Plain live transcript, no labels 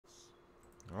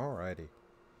Alrighty.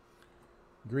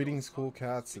 Greetings, cool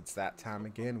cats. It's that time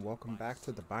again. Welcome back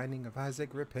to the Binding of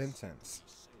Isaac Repentance.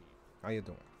 How you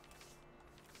doing?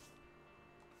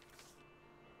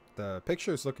 The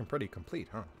picture is looking pretty complete,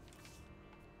 huh?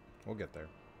 We'll get there.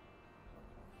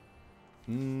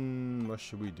 What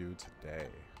should we do today?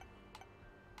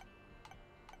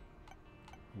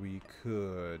 We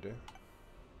could...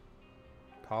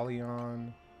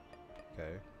 Polyon.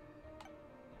 Okay.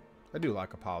 I do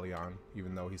like Apollyon,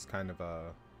 even though he's kind of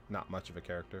not much of a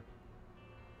character.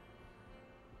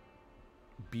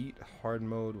 Beat hard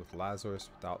mode with Lazarus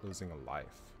without losing a life.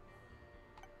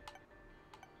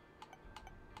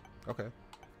 Okay.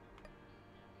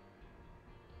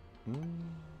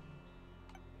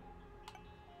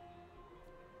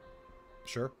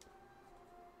 Sure.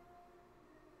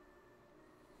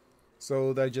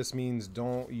 So that just means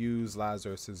don't use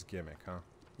Lazarus's gimmick, huh?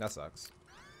 That sucks.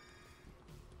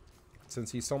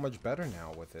 Since he's so much better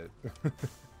now with it.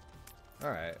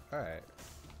 Alright, alright.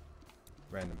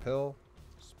 Random pill.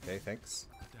 Okay, thanks.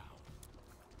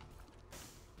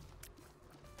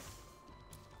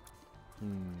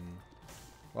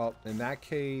 Well, in that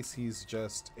case, he's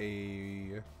just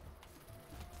a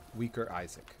weaker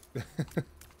Isaac.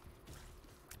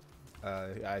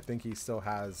 I think he still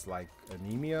has, like,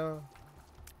 anemia.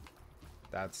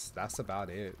 That's about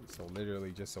it. So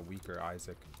literally just a weaker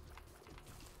Isaac.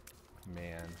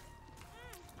 Man.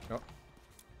 Oh.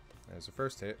 There's the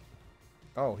first hit.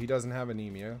 Oh, he doesn't have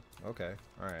anemia. Okay.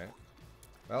 Alright.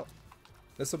 Well,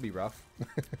 this will be rough.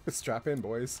 Strap in,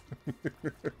 boys.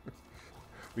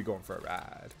 We going for a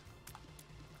ride.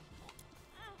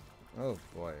 Oh,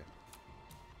 boy.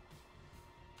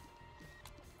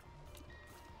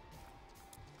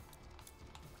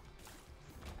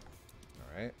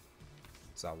 Alright.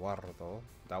 Zawardo.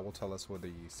 That will tell us where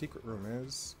the secret room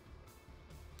is.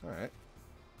 Alright.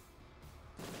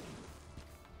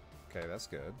 Okay, that's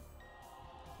good.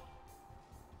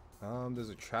 There's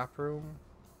a trap room?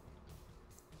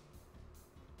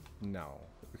 No.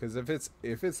 Because if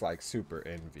it's like super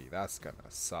envy, that's gonna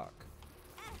suck.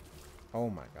 Oh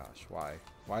my gosh, why?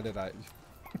 Why did I...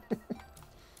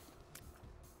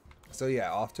 So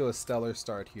yeah, off to a stellar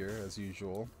start here, as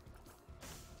usual.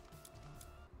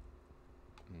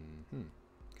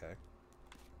 Okay.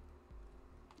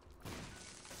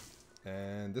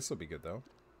 And this will be good, though.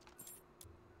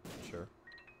 Sure.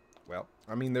 Well,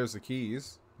 I mean, there's the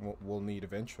keys we'll need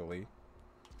eventually.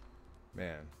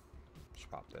 Man,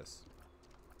 should pop this.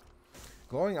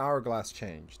 Glowing hourglass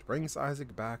changed. Brings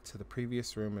Isaac back to the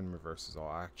previous room and reverses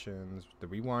all actions. The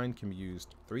rewind can be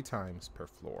used 3 times per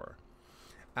floor.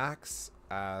 Acts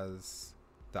as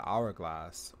the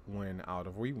hourglass when out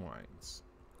of rewinds,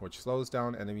 which slows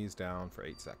down enemies down for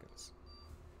 8 seconds.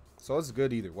 So it's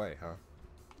good either way, huh?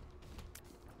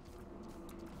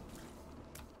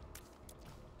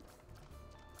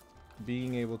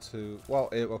 Being able to... Well,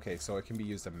 okay, so it can be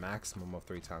used a maximum of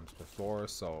 3 times per floor,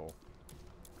 so...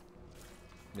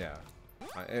 Yeah.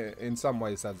 In some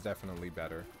ways, that's definitely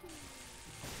better.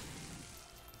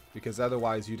 Because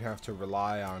otherwise, you'd have to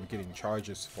rely on getting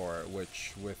charges for it,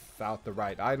 which, without the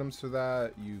right items for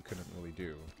that, you couldn't really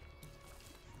do.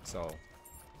 So,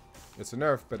 it's a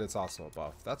nerf, but it's also a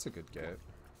buff. That's a good get.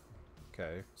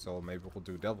 Okay, so maybe we'll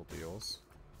do devil deals.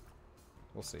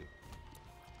 We'll see.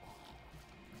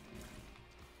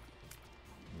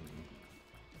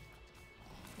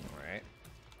 Alright.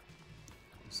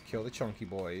 Just kill the chunky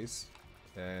boys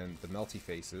and the melty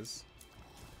faces.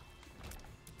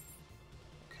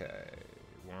 Okay.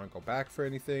 Want to go back for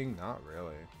anything? Not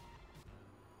really.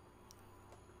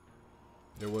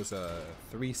 There was a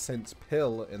 3-cent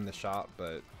pill in the shop,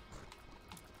 but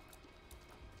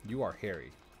you are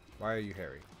hairy. Why are you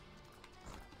hairy?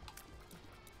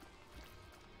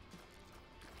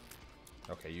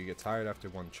 Okay, you get tired after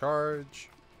 1 charge.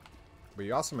 But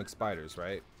you also make spiders,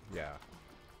 right? Yeah.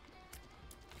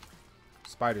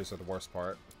 Spiders are the worst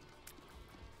part.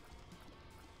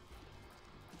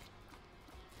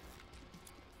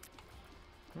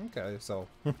 Okay, so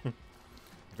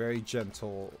very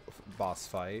gentle boss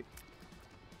fight,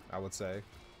 I would say.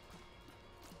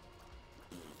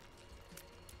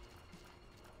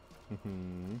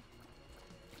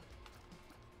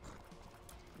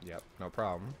 Yep, no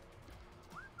problem.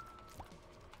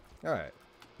 Alright,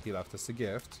 he left us a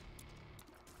gift.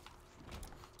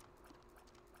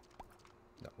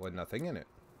 No, with nothing in it.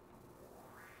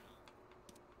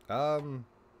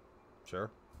 Sure.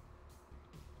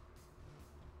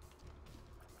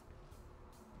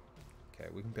 Okay,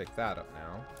 we can pick that up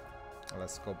now.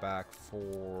 Let's go back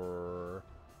for...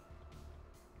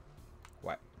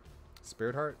 What?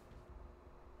 Spirit Heart?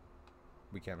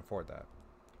 We can't afford that.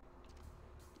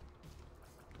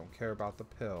 Don't care about the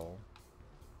pill.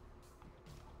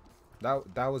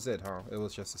 That was it, huh? It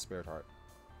was just a spirit heart.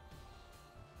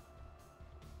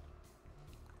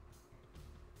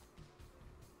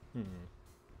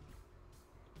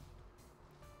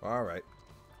 Alright.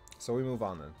 So we move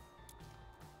on then.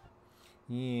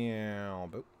 Yeah,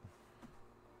 but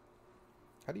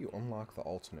how do you unlock the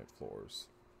alternate floors?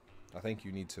 I think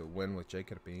you need to win with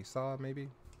Jacob and Esau, maybe?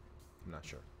 I'm not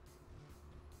sure.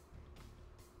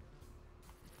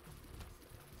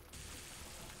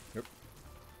 Yep.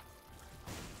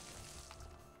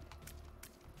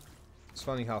 It's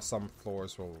funny how some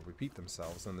floors will repeat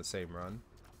themselves in the same run.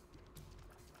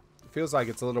 It feels like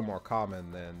it's a little more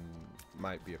common than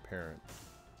might be apparent.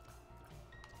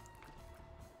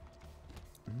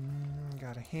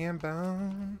 Got a ham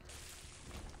bone.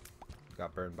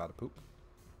 Got burned by the poop.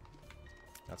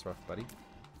 That's rough, buddy.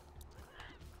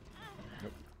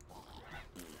 Nope.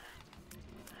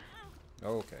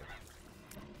 Okay.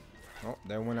 Oh,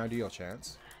 there went our deal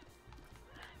chance.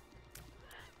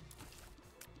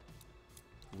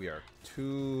 We are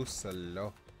too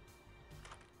slow.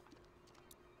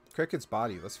 Cricket's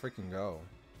body, let's freaking go.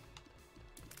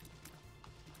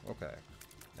 Okay.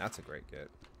 That's a great get.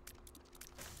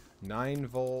 9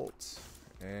 volt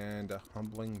and a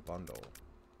humbling bundle.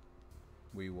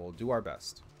 We will do our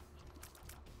best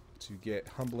to get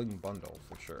humbling bundle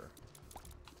for sure.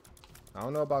 I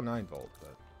don't know about 9 volt,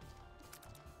 but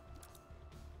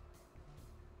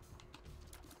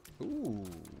ooh,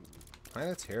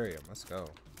 planetarium. Let's go.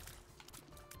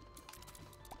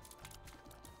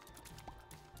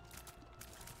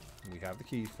 We have the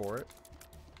key for it,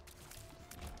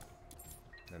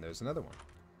 and there's another one.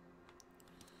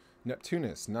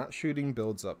 Neptunus, not shooting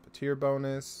builds up a tier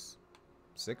bonus.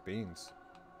 Sick beans.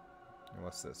 And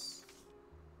what's this?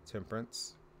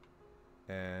 Temperance.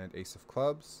 And Ace of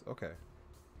Clubs. Okay.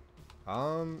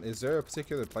 Is there a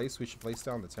particular place we should place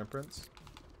down the Temperance?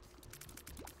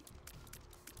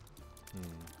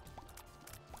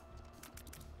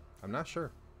 I'm not sure.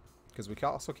 Because we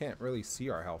also can't really see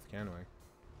our health, can we?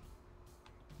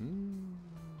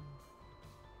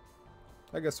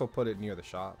 I guess we'll put it near the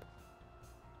shop.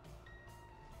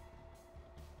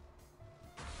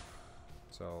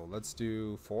 So let's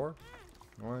do 4.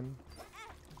 1,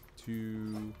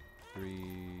 2, 3,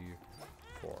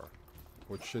 4.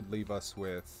 Which should leave us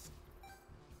with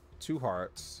 2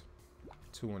 hearts,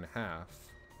 2.5.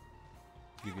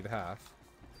 Give you the half.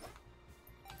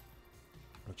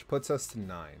 Which puts us to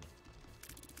 9.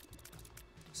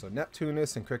 So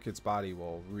Neptunus and Cricket's body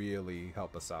will really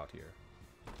help us out here.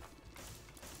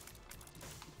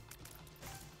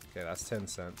 Okay, that's 10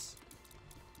 cents.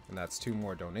 And that's 2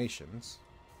 more donations.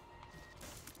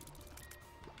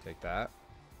 Take that.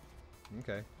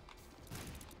 Okay.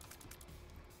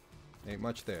 Ain't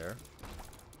much there.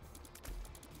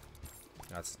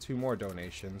 That's 2 more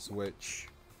donations, which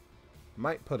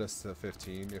might put us to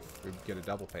 15 if we get a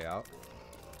double payout.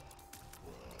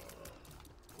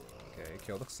 Okay,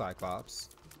 kill the Cyclops.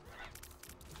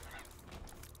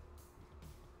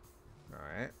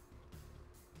 Alright.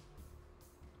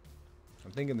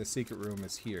 I'm thinking the secret room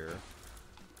is here,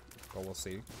 but we'll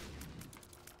see.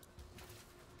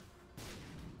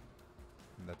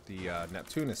 Let the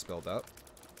Neptunus build up.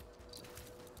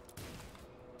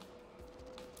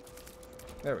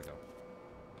 There we go.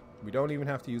 We don't even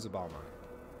have to use a bomb on it.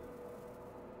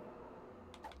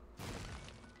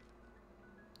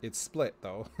 It's split,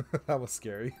 though. That was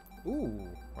scary. Ooh,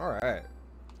 alright.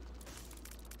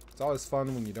 It's always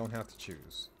fun when you don't have to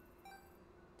choose.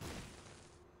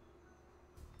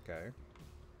 Okay.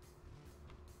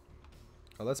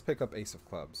 Oh, let's pick up Ace of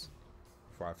Clubs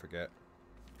before I forget.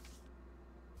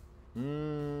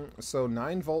 So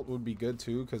 9 volt would be good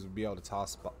too, because we'd be able to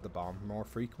toss the bomb more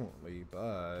frequently,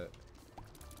 but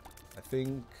I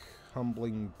think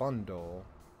humbling bundle.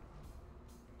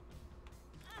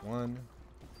 1,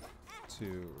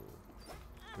 2,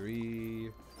 3,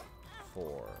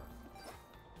 4.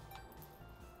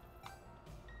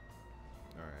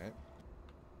 Alright.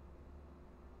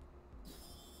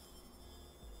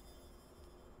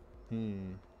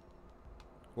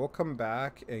 We'll come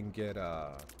back and get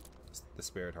the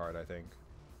spirit heart, I think.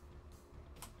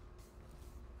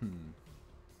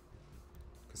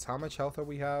 Because how much health do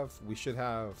we have? We should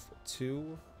have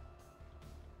 2.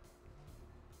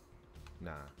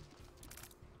 Nah.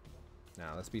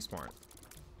 Nah, let's be smart.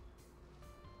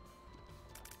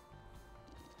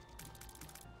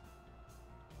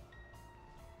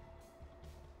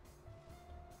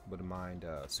 Wouldn't mind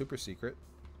super secret.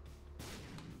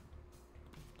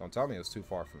 Don't tell me it was too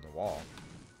far from the wall.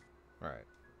 Alright.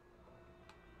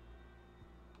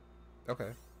 Okay.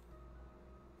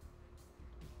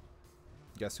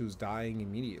 Guess who's dying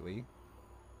immediately?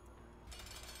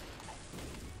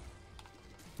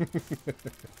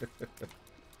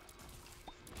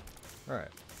 Alright.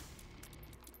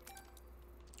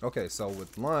 Okay, so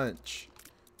with lunch,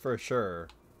 for sure,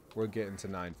 we're getting to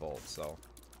 9-fold, so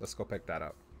let's go pick that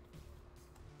up.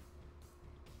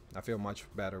 I feel much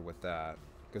better with that,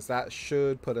 because that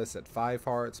should put us at 5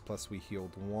 hearts, plus we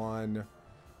healed 1.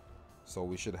 So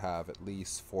we should have at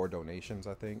least 4 donations,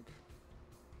 I think.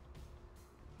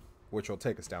 Which will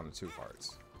take us down to 2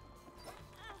 hearts.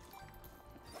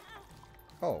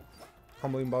 Oh,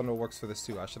 Humbling Bundle works for this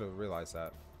too. I should have realized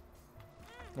that.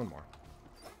 One more.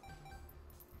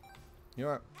 You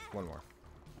know what? One more.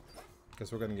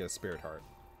 Because we're going to get a Spirit Heart.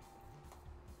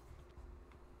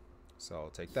 So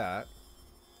take that.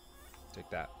 Take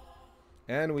that.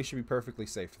 And we should be perfectly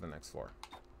safe for the next floor.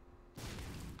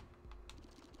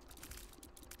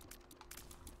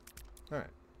 Alright.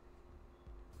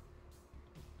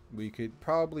 We could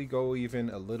probably go even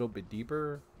a little bit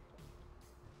deeper.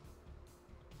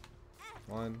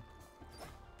 1,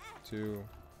 2.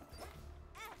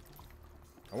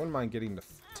 I wouldn't mind getting the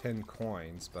 10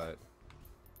 coins, but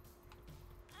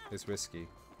it's risky.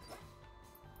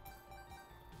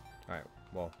 Alright,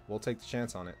 well, we'll take the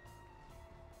chance on it.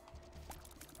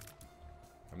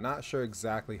 I'm not sure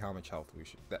exactly how much health we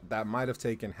should... That might have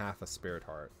taken half a Spirit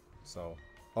Heart. So,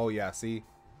 oh yeah, see?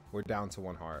 We're down to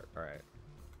 1 heart. Alright.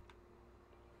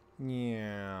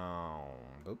 Yeah.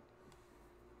 Boop.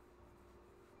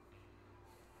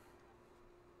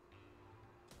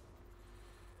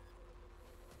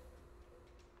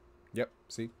 Yep,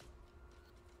 see?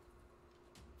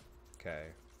 Okay.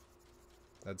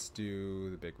 Let's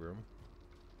do the big room.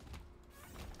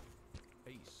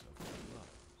 And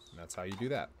that's how you do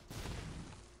that.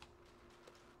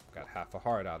 Got half a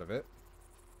heart out of it.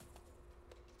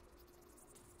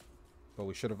 But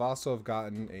we should have also have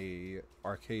gotten a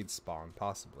arcade spawn,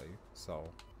 possibly. So,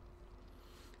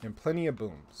 and plenty of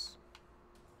booms.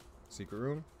 Secret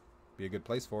room, be a good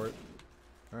place for it.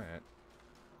 All right,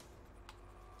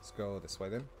 let's go this way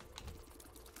then.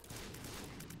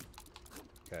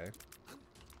 Okay.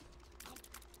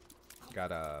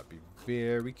 Gotta be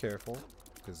very careful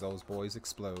because those boys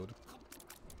explode.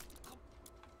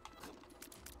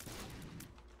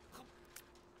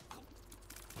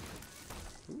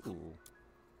 Ooh.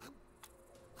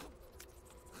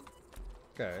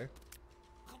 Okay.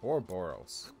 Or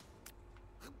Boros.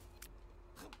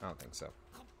 I don't think so.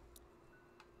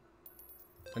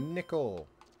 A nickel.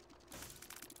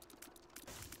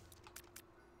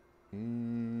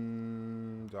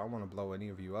 Do I want to blow any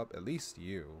of you up? At least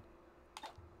you.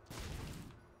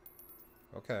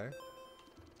 Okay.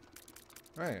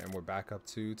 Alright, and we're back up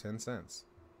to 10 cents.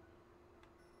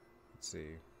 Let's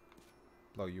see.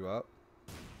 Blow you up.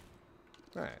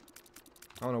 Alright.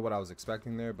 I don't know what I was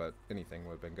expecting there, but anything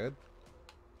would have been good.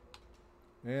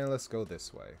 And let's go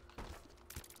this way.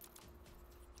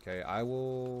 Okay, I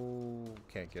will...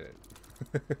 Can't get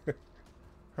it.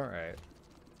 Alright.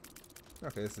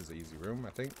 Okay, this is an easy room,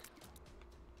 I think.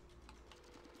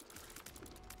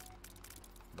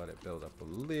 Let it build up a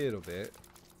little bit.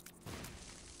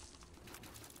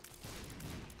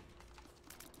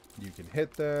 You can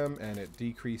hit them, and it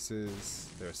decreases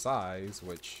their size,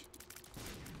 which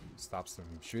stops them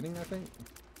from shooting, I think.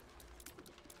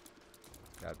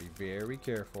 Gotta be very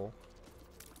careful,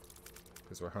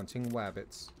 because we're hunting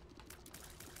wabbits.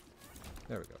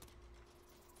 There we go.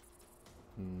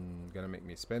 Gonna make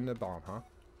me spend a bomb, huh?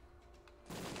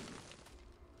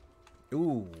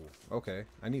 Ooh, okay.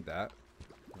 I need that.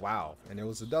 Wow, and it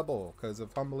was a double because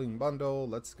of Humbling Bundle.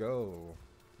 Let's go.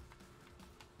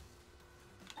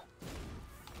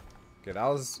 Okay, that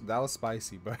was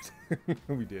spicy, but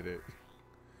we did it.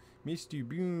 Misty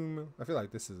Boom. I feel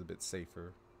like this is a bit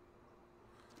safer.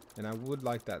 And I would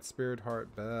like that Spirit Heart,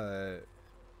 but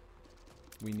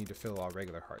we need to fill our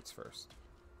regular hearts first.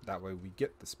 That way we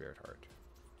get the Spirit Heart.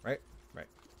 Right? Right.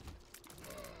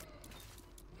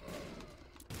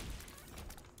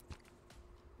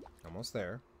 Almost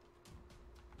there.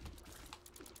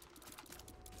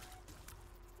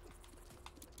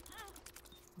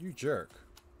 You jerk.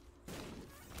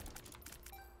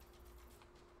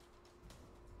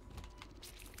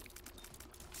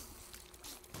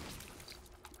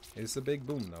 It's a big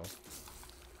boom, though.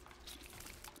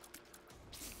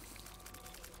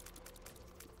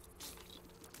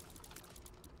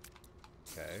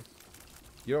 Okay.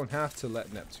 You don't have to let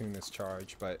Neptunus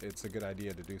charge, but it's a good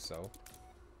idea to do so.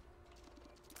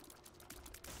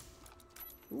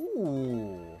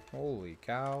 Ooh, holy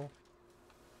cow.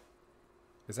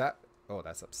 Is that... Oh,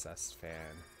 that's Obsessed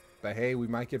Fan. But hey, we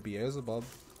might get Beelzebub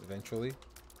eventually.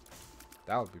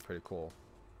 That would be pretty cool.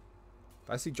 If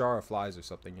I see jar of flies or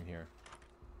something in here.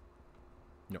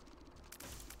 No.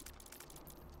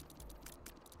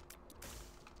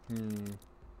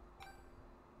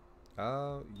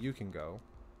 You can go.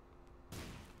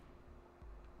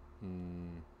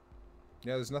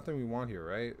 Yeah, there's nothing we want here,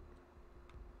 right?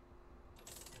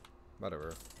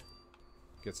 Whatever.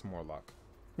 Get some more luck.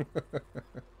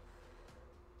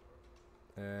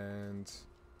 And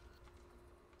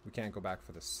we can't go back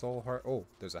for the soul heart. Oh,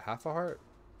 there's a half a heart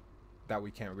that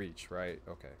we can't reach, right?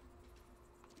 Okay.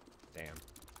 Damn.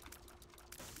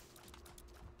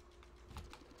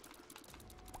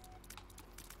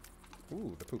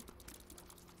 Ooh, the poop.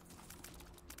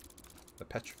 The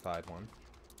petrified one.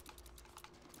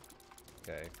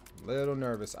 Okay. Little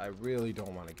nervous. I really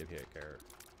don't want to get hit, Garrett.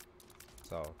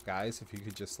 So, guys, if you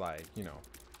could just, like, you know,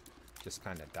 just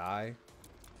kind of die.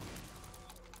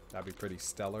 That'd be pretty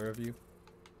stellar of you.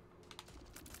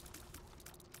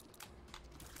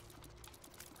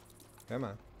 Come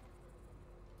on.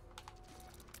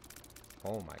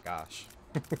 Oh my gosh.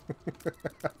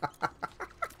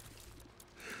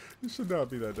 It should not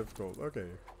be that difficult. Okay,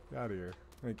 get out of here.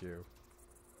 Thank you.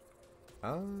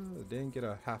 Didn't get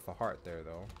a half a heart there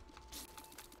though.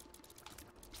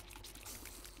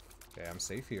 Okay, I'm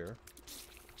safe here.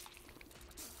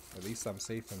 At least I'm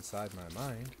safe inside my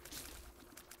mind.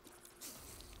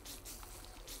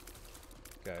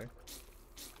 Okay.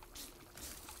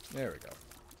 There we go.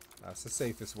 That's the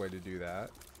safest way to do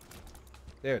that.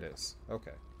 There it is.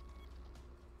 Okay.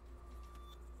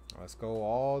 Let's go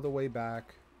all the way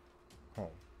back home.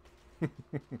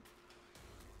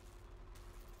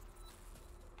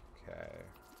 Okay.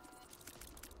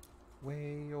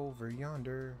 Way over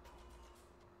yonder.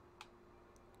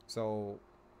 So,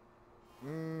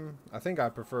 I think I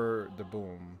prefer the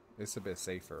boom. It's a bit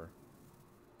safer.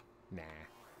 Nah.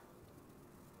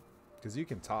 Because you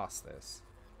can toss this.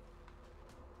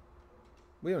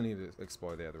 We don't need to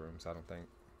explore the other rooms, I don't think.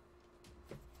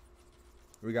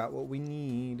 We got what we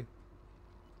need.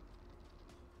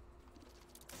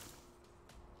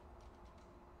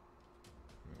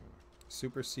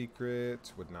 Super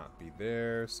secret would not be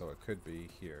there, so it could be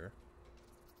here.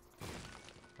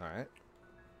 Alright.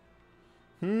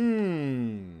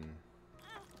 You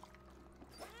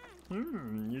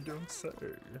don't say.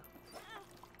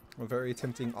 A very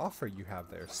tempting offer you have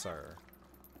there, sir.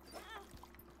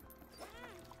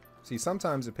 See,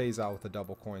 sometimes it pays out with a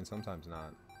double coin, sometimes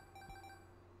not.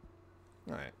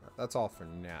 Alright, that's all for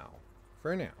now.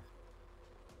 For now.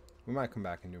 We might come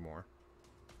back and do more.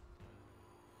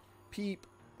 Peep.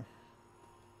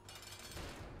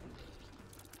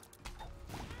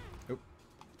 Nope.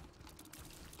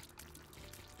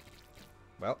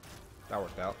 Well, that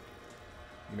worked out.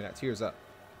 Give me that tears up.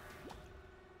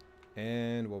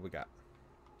 And what we got?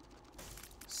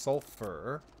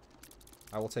 Sulfur.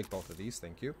 I will take both of these,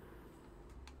 thank you.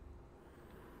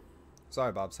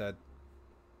 Sorry, Bob's head.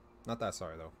 Not that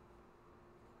sorry, though.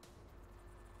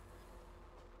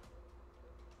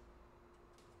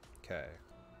 Okay.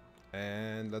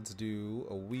 And let's do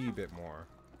a wee bit more.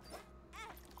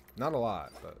 Not a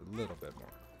lot, but a little bit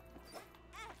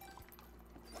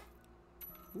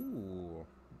more. Ooh.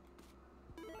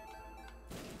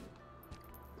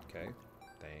 Okay.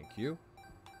 Thank you.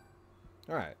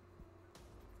 Alright.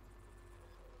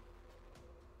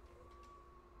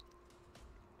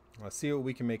 Let's see what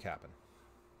we can make happen.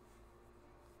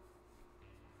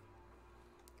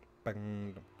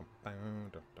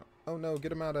 Oh no,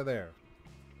 get him out of there.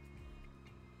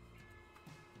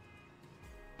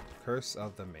 Curse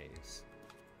of the Maze.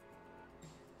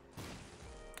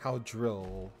 How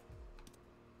drill.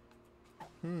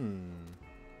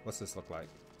 What's this look like?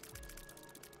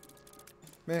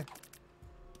 Meh.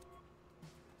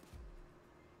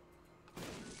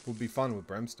 Would be fun with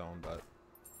brimstone, but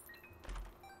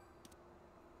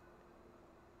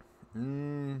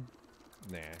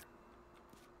nah.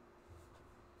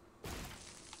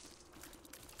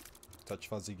 Touch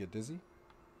fuzzy, get dizzy.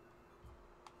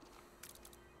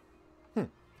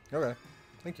 Okay.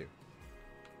 Thank you.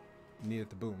 Needed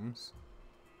the booms.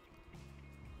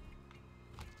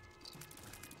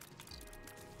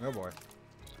 Oh boy.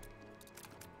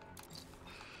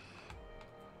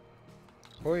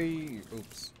 Oi!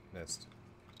 Oops. Missed.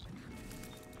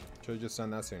 Should have just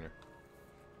done that sooner.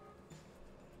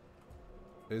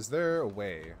 Is there a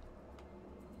way?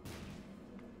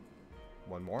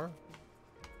 One more?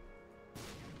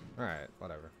 Alright,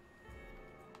 whatever.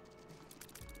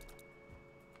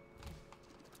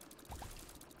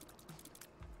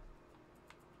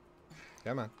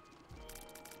 Come on.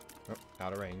 Oh,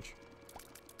 out of range.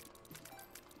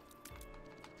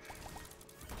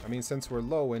 I mean, since we're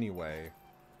low anyway,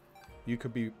 you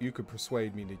could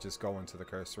persuade me to just go into the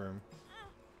curse room.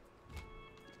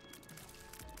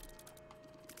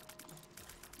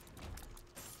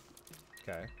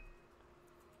 Okay.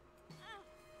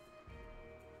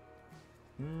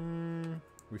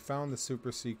 We found the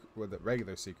super secret, or the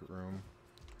regular secret room,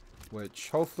 which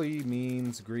hopefully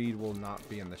means Greed will not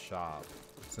be in the shop,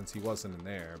 since he wasn't in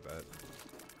there, but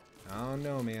I don't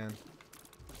know, man.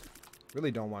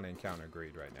 Really don't want to encounter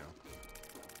Greed right now.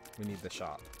 We need the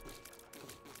shop.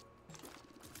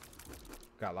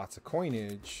 Got lots of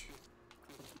coinage,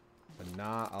 but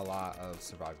not a lot of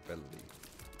survivability.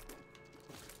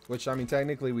 Which, I mean,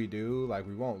 technically we do. Like,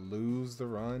 we won't lose the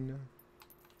run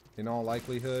in all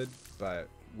likelihood, but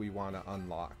we want to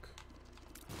unlock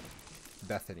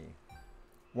Bethany.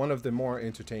 One of the more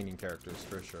entertaining characters,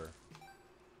 for sure.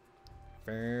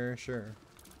 For sure.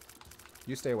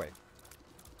 You stay away.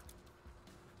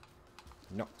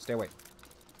 No, stay away.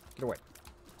 Get away.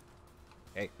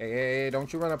 Hey, hey, hey,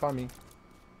 don't you run up on me.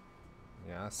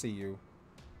 Yeah, I see you.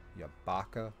 You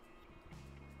baka.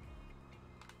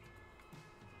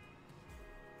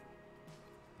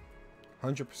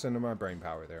 %of my brain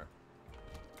power there.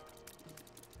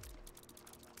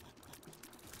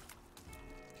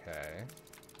 Okay.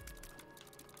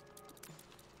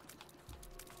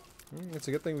 It's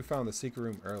a good thing we found the secret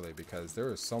room early, because there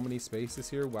are so many spaces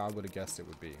here where I would have guessed it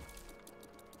would be.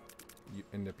 You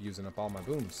end up using up all my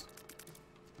booms.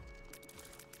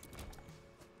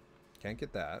 Can't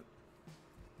get that.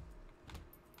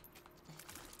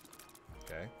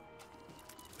 Okay.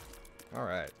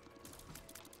 Alright.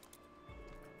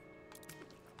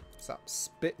 Stop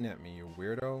spitting at me, you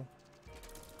weirdo.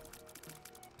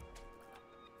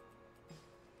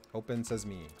 Open says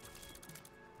me.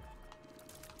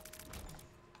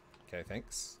 Okay,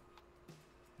 thanks.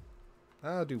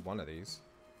 I'll do one of these.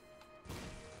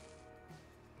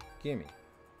 Gimme.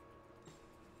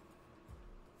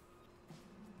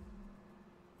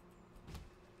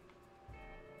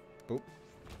 Boop.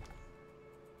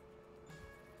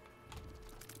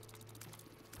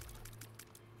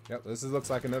 Yep, this looks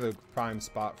like another prime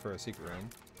spot for a secret room.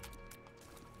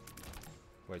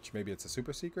 Which, maybe it's a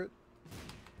super secret?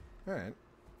 Alright.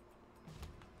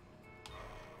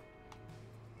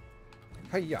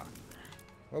 Hiya!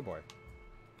 Oh boy.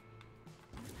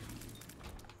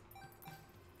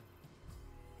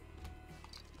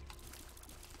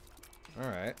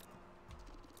 Alright.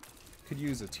 Could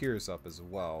use a tears up as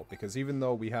well, because even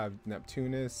though we have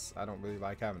Neptunus, I don't really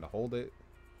like having to hold it.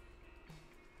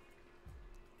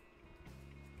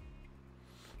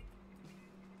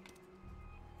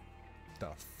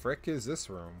 The frick is this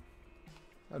room?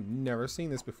 I've never seen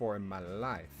this before in my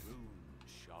life.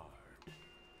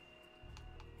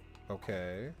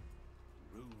 Okay.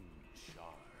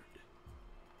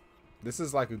 This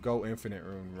is like a Go Infinite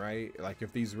rune, right? Like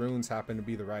if these runes happen to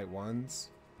be the right ones.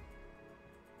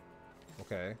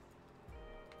 Okay.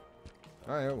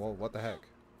 Alright, well, what the heck?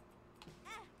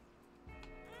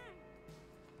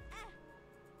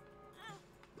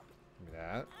 Give me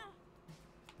that.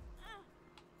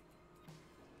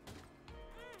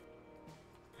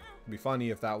 It'd be funny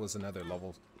if that was another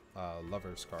level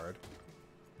lover's card.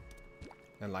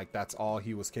 And like that's all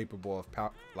he was capable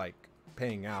of like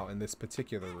paying out in this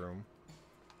particular room.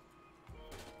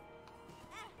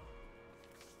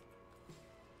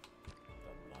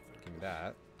 Give me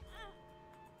that.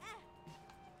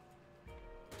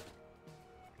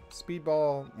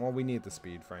 Speedball. Well, we need the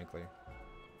speed, frankly.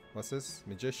 What's this?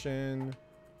 Magician.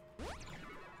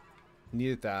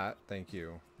 Needed that. Thank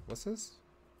you. What's this?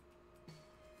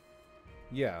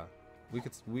 Yeah.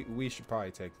 We should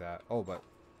probably take that. Oh, but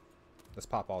let's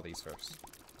pop all these first.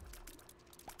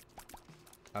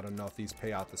 I don't know if these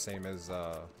pay out the same as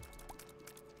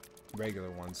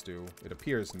regular ones do. It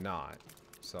appears not.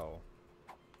 So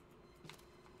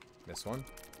this one.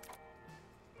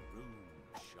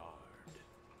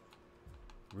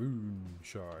 Rune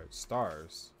shard.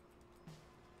 Stars.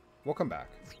 We'll come back.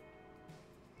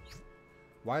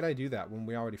 Why'd I do that when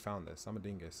we already found this? I'm a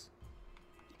dingus.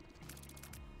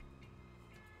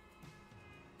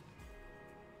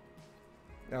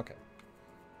 Okay.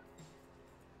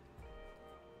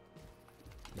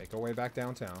 Make our way back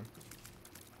downtown.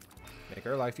 Make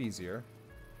our life easier.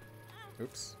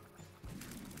 Oops.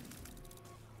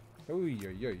 Ooh, yo,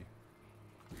 yo.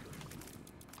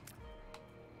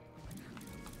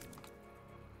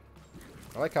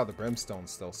 I like how the brimstone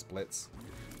still splits.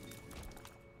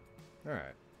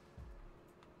 Alright.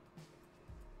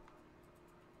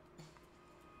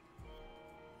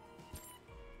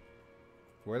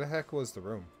 Where the heck was the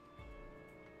room?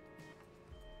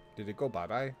 Did it go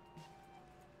bye-bye?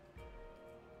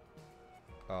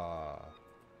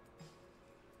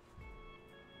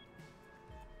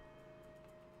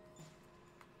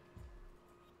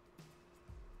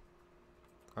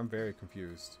 I'm very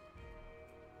confused.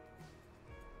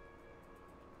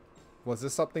 Was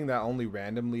this something that only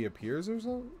randomly appears or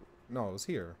so? No, it was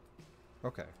here.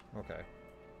 Okay, okay.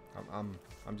 I'm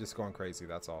just going crazy,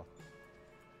 that's all.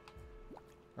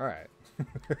 Alright.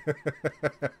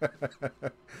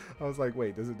 I was like,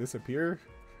 wait, does it disappear?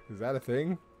 Is that a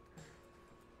thing?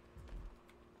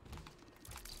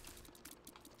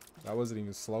 That wasn't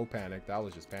even slow panic, that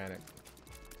was just panic.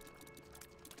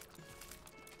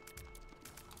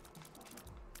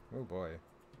 Oh boy.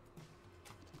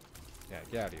 Yeah,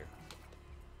 get out of here.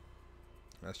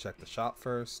 Let's check the shop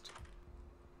first.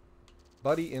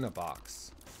 Buddy in a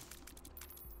box.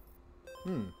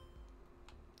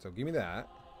 So give me that.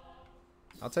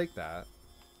 I'll take that.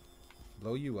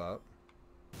 Blow you up.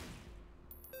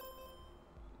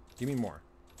 Give me more.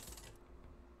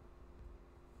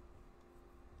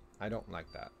 I don't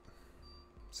like that.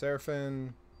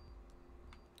 Seraphim.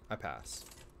 I pass.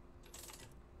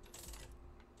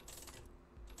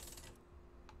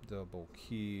 Double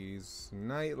keys.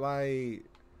 Nightlight.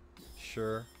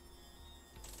 Sure.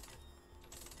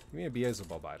 Give me a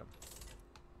Beelzebub item.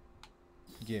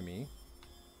 Gimme.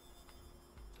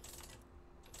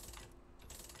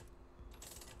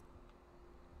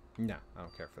 Nah, I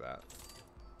don't care for that.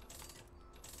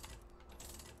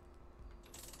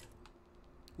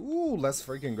 Ooh, let's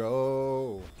freaking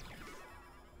go.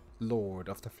 Lord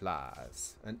of the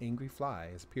Flies. An angry fly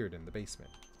has appeared in the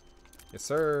basement. Yes,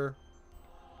 sir.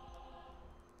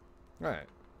 Alright.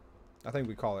 I think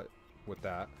we call it with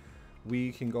that.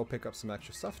 We can go pick up some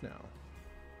extra stuff now.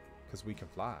 Because we can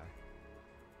fly.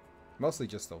 Mostly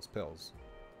just those pills.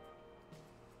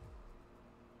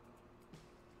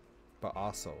 But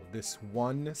also, this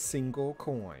one single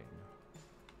coin.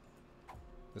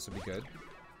 This would be good.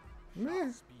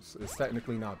 Meh. It's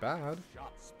technically not bad.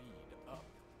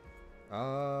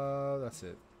 That's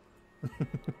it.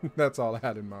 That's all I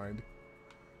had in mind.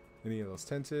 Any of those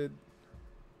tinted?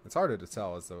 It's harder to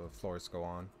tell as the floors go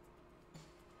on.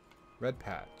 Red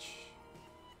patch.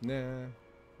 Nah.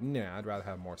 Nah, I'd rather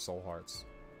have more soul hearts.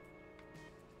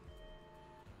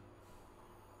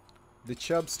 The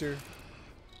Chubster.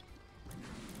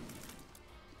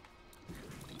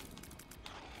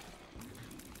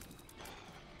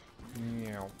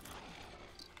 Meow.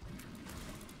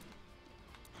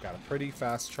 Got a pretty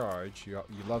fast charge. You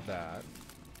love that.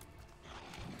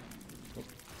 Oh,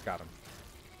 got him.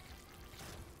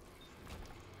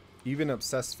 Even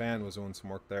Obsessed Fan was doing some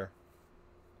work there.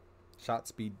 Shot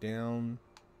speed down.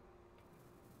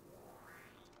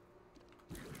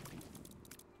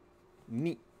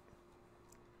 Neat.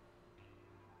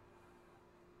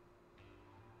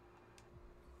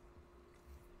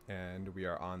 And we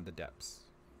are on the depths.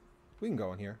 We can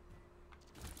go in here.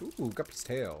 Ooh, Guppy's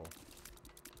tail.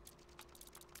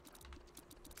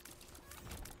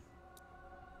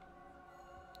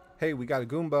 Hey, we got a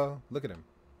Goomba. Look at him.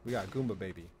 We got a Goomba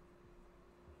baby.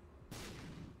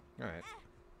 Alright.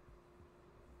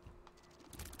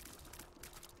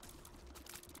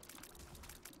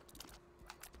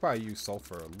 Probably use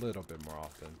sulfur a little bit more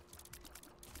often.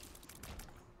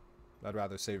 I'd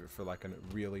rather save it for like a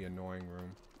really annoying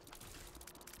room.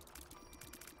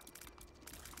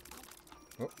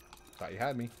 Oh, thought you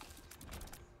had me.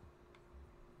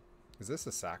 Is this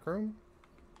a sack room?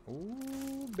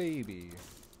 Ooh, baby.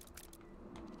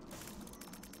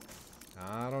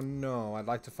 I don't know. I'd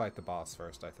like to fight the boss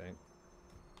first, I think.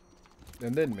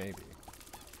 And then maybe.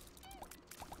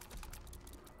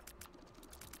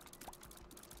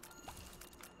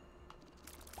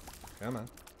 Come on.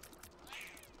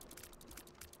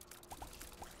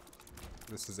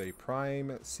 This is a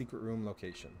prime secret room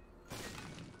location.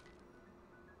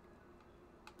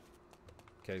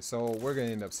 Okay, so we're gonna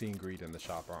end up seeing greed in the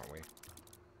shop, aren't we?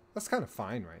 That's kind of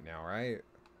fine right now, right?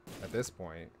 At this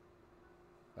point.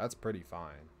 That's pretty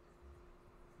fine.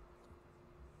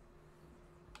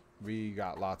 We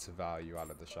got lots of value out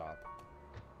of the shop.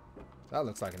 That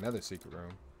looks like another secret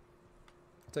room.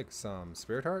 I'll take some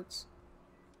spirit hearts.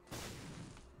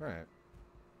 Alright.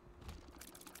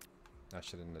 I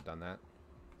shouldn't have done that.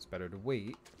 It's better to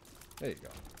wait. There you go.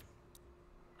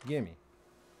 Gimme.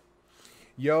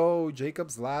 Yo,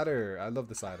 Jacob's Ladder. I love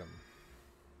this item.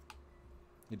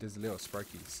 It does little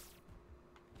sparkies.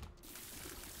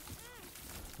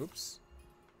 Oops.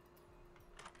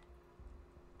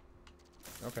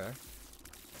 Okay.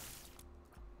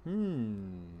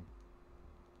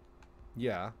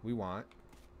 Yeah, we want.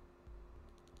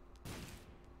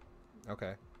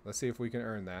 Okay. Let's see if we can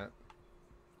earn that.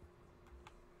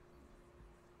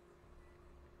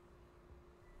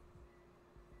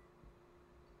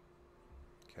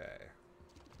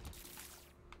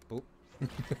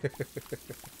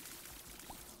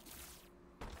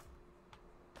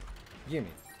 Gimme.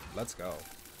 Let's go.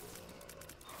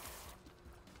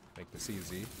 Make this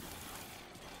easy.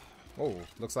 Oh,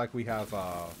 looks like we have,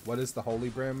 what is the Holy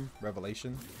Brim?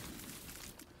 Revelation?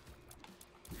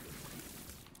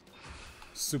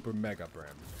 Super Mega Brim.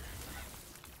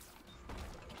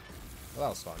 Well, that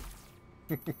was fun.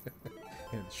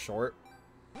 And short.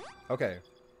 Okay.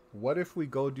 What if we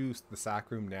go do the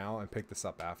sack room now and pick this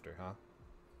up after, huh?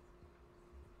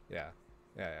 Yeah.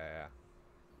 Yeah.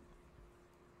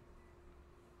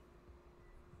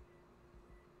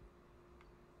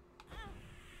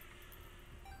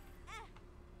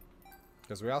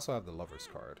 Because we also have the Lover's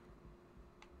card.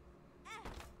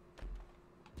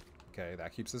 Okay,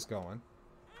 that keeps us going.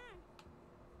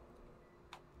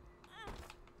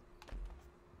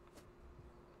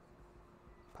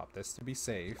 Pop this to be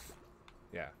safe.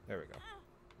 Yeah, there we go.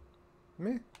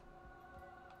 Meh.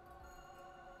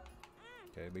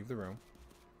 Okay, leave the room.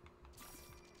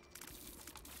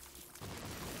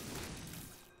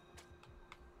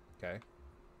 Okay.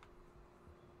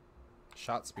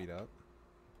 Shot speed up.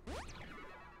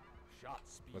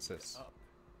 What's this?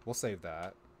 We'll save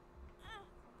that.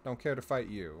 Don't care to fight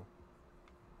you.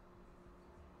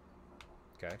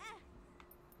 Okay.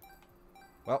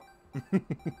 Well.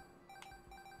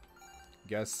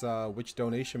 Guess which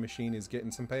donation machine is getting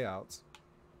some payouts.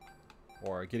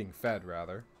 Or getting fed,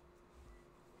 rather.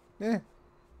 Eh.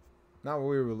 Not what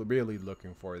we were really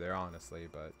looking for there, honestly,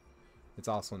 but it's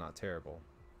also not terrible.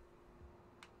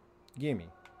 Gimme.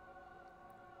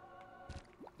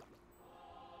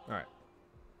 Alright.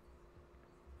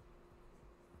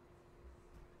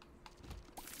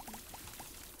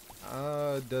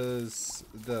 Does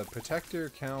the protector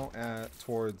count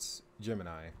towards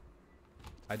Gemini?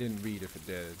 I didn't read if it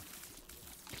did.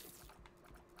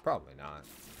 Probably not.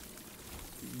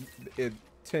 It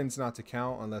tends not to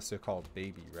count unless they're called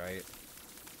baby, right?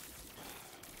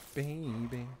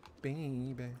 Baby,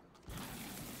 baby.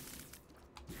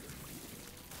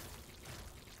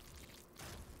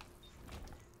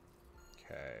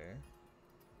 Okay.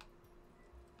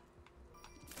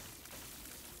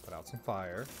 Put out some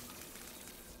fire.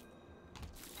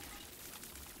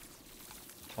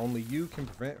 Only you can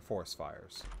prevent forest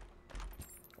fires.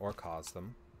 Or cause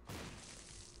them.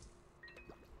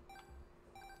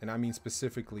 And I mean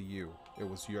specifically you. It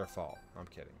was your fault. I'm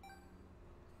kidding.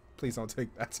 Please don't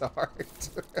take that to heart.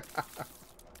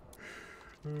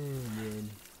 Oh, man.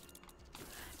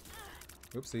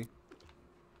 Oopsie.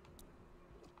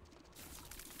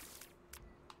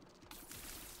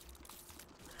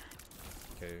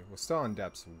 Okay, we're still on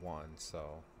depths 1,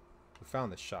 so we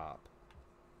found the shop.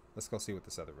 Let's go see what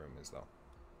this other room is, though.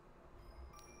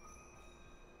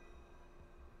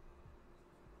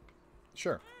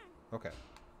 Sure. Okay.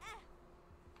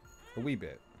 A wee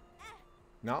bit.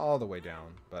 Not all the way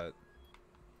down, but...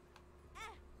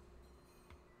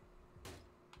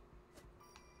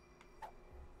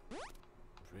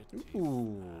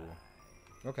 Ooh.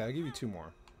 Okay, I'll give you 2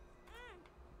 more.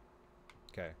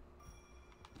 Okay.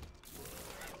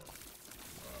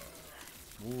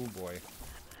 Ooh, boy.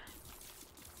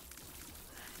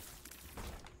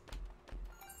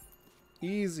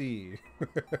 Easy.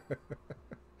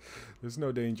 There's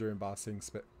no danger in bossing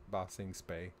spay. Bossing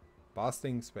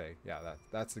spay. Yeah,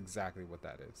 that's exactly what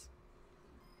that is.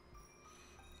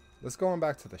 Let's go on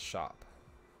back to the shop.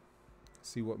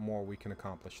 See what more we can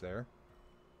accomplish there.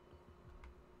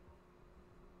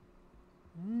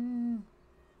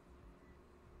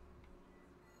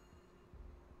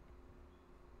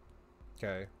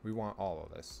 Okay, we want all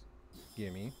of this.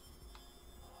 Gimme.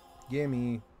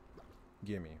 Gimme.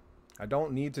 Gimme. I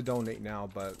don't need to donate now,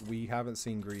 but we haven't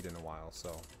seen greed in a while,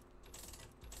 so.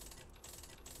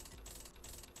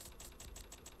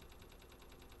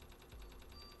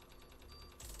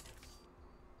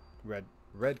 Red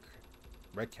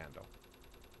candle.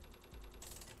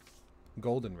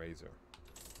 Golden razor.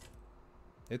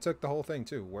 It took the whole thing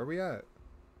too. Where are we at?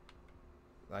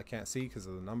 I can't see because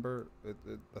of the number.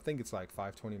 I think it's like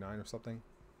 529 or something.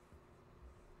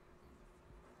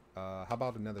 How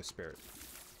about another spirit?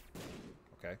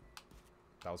 Okay.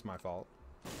 That was my fault.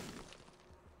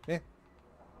 Eh.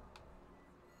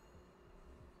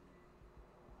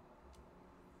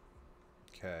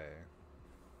 Okay.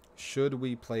 Should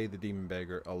we play the Demon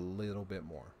Beggar a little bit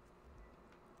more?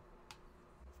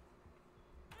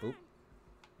 Oop.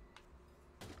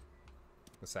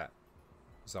 What's that?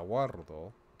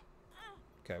 Zawardo.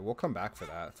 Okay, we'll come back for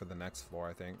that for the next floor,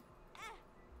 I think.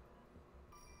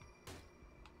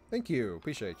 Thank you.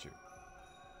 Appreciate you.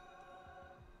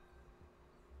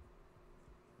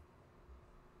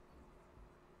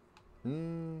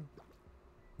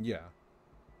 Yeah.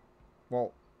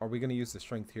 Well, are we gonna use the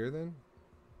strength here then?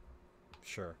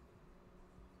 Sure.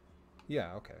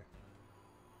 Yeah, okay.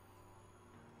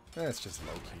 That's just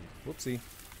low-key. Whoopsie.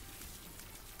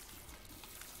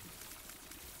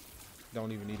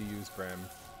 Don't even need to use Brim.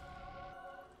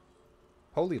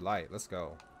 Holy light, let's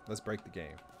go. Let's break the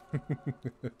game.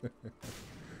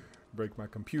 Break my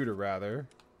computer, rather.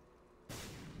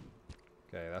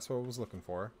 Okay, that's what I was looking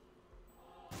for.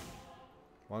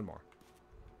 One more.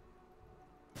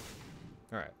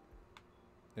 Alright.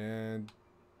 And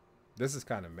this is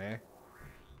kind of meh.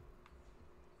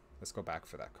 Let's go back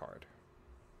for that card.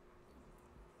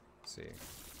 Let's see.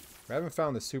 We haven't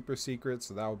found the super secret,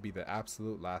 so that would be the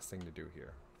absolute last thing to do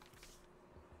here.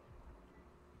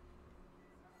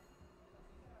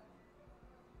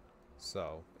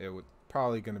 So, it would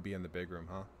probably going to be in the big room,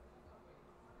 huh?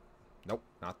 Nope,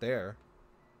 not there.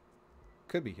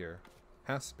 Could be here.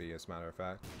 Has to be, as a matter of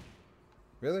fact.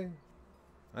 Really?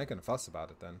 I ain't gonna fuss about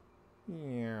it then.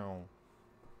 Meow.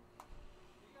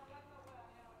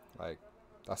 Like,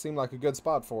 that seemed like a good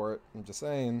spot for it. I'm just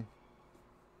saying.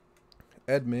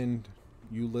 Edmund,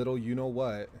 you little you know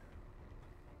what.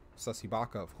 Sussy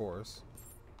Baka, of course.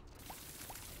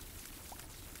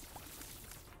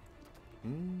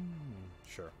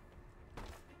 Sure.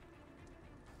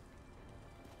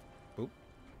 Boop.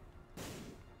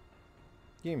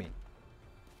 Gimme.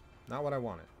 Not what I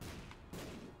wanted.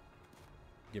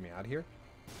 Get me out of here.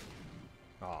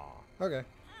 Aw, okay.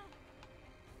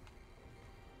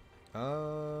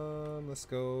 Let's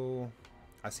go.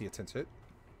 I see a tinted.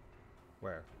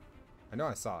 Where? I know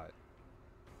I saw it.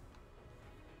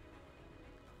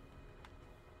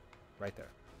 Right there.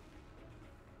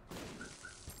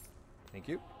 Thank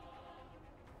you.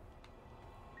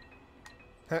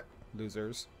 Heh,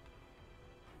 losers.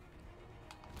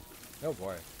 Oh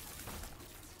boy.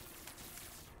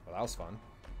 Well, that was fun.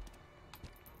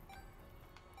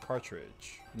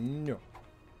 Cartridge. No.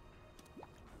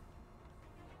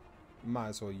 Might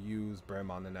as well use Brim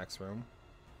on the next room.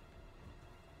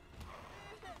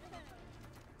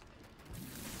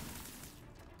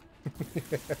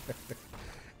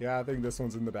 Yeah, I think this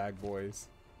one's in the bag, boys.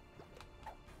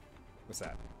 What's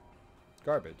that?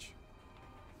 Garbage.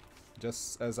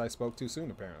 Just as I spoke too soon,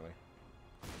 apparently.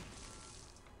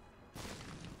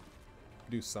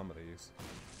 Do some of these.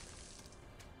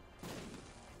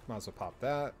 Might as well pop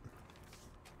that.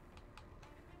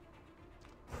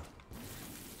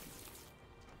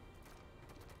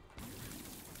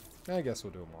 I guess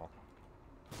we'll do them all.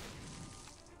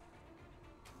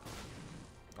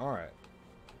 Alright.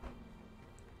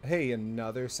 Hey,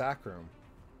 another sack room.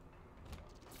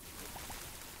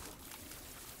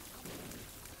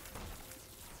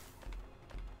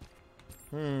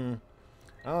 I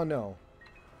don't know.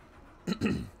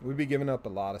 We'd be giving up a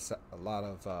lot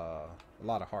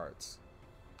of hearts.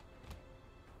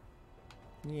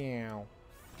 Meow.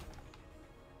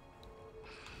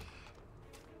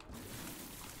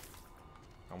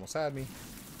 Almost had me.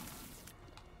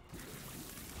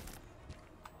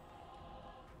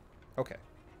 Okay.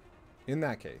 In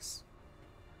that case,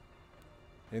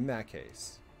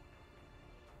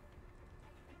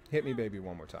 hit me, baby,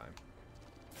 one more time.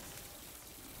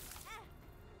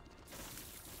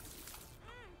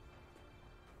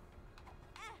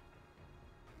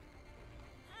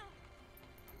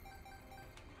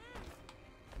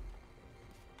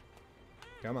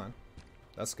 Come on.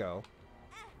 Let's go.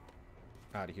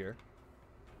 Out of here.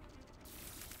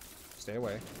 Stay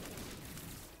away.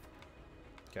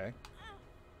 Okay.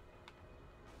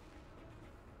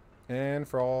 And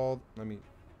for all... Let me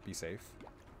be safe.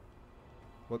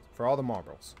 What, for all the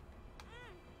marbles.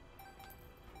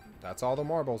 That's all the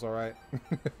marbles, alright.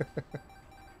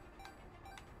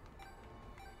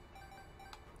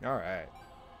 Alright.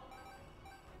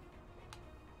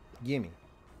 Gimme.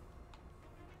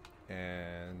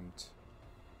 And...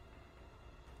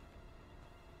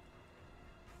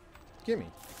 Gimme.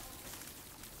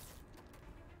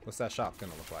 What's that shop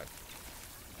gonna look like?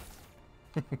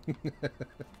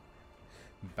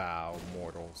 Bow,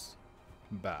 mortals.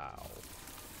 Bow.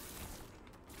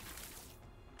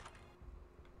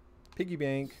 Piggy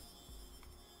bank.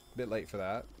 Bit late for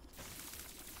that.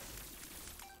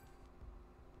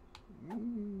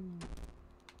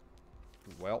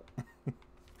 Well.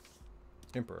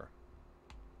 Emperor.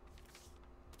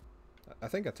 I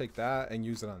think I take that and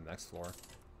use it on the next floor.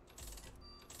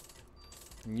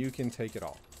 And you can take it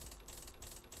all.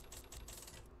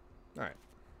 Alright.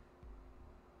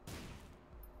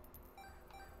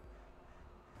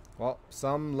 Well,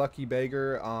 some lucky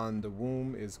beggar on the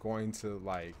womb is going to,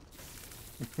 like...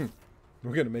 we're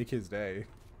going to make his day.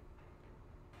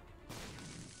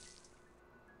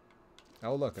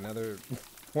 Oh, look, another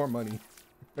more money.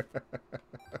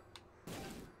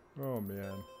 Oh,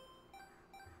 man.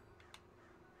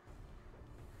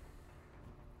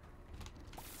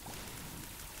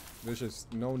 There's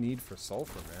just no need for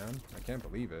sulfur, man. I can't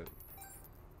believe it.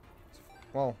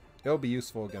 Well, it'll be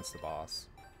useful against the boss.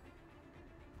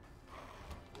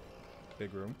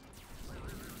 Big room.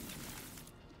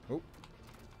 Oh.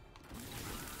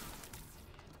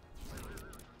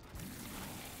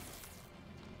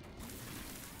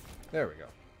 There we go.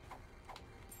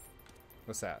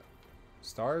 What's that?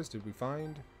 Stars? Did we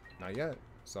find? Not yet.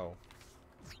 So.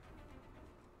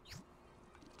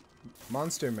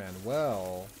 Monster Man.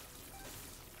 Well.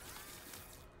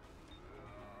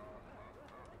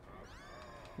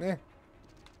 Eh.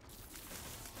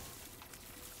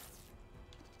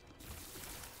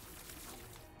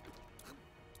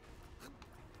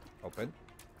 Open.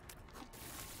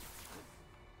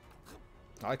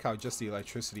 I like how just the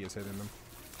electricity is hitting them.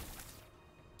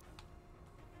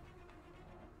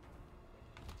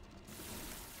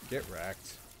 Get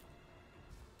wrecked.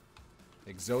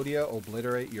 Exodia,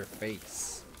 obliterate your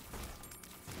face.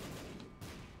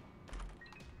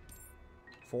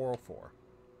 404.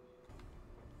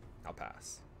 I'll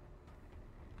pass.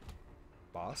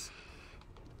 Boss.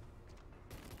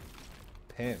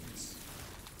 Pins.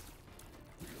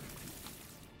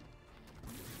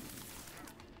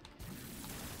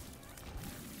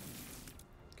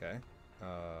 Okay.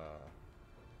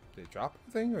 Did it drop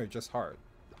anything or just heart?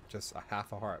 Just a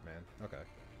half a heart, man. Okay.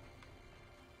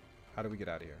 How do we get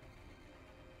out of here?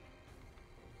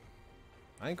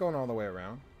 I ain't going all the way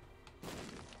around.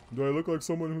 Do I look like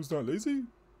someone who's not lazy?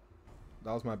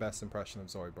 That was my best impression of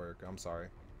Zoidberg. I'm sorry.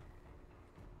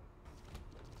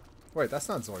 Wait, that's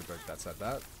not Zoidberg that said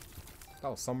that.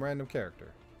 That was some random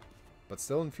character. But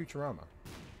still in Futurama.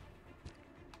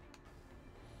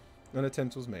 An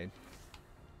attempt was made.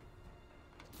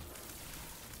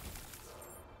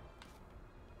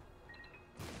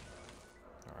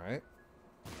 Alright.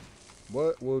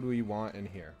 What would we want in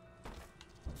here?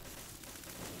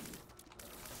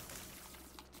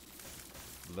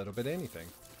 A little bit of anything.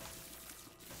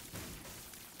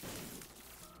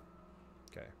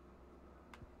 Okay.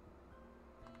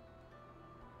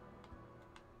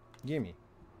 Gimme.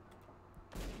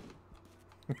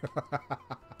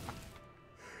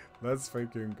 Let's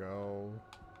freaking go.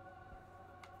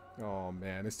 Oh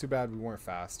man, it's too bad we weren't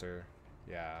faster.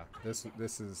 Yeah, this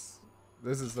is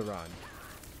the run.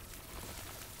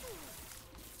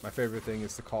 My favorite thing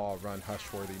is to call a run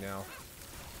Hushworthy now.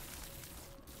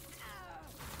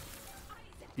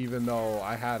 Even though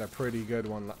I had a pretty good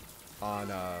one on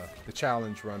the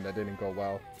challenge run that didn't go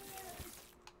well.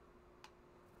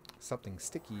 Something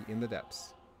sticky in the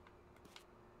depths.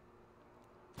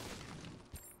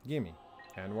 Gimme.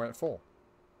 And we're at full.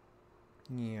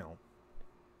 Meow.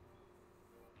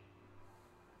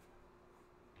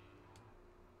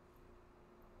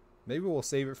 Maybe we'll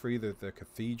save it for either the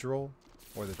cathedral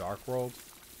or the dark world.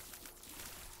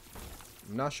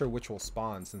 I'm not sure which will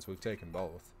spawn since we've taken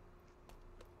both.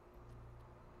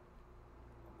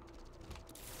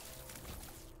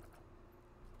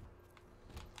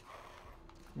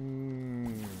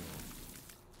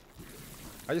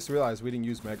 I just realized we didn't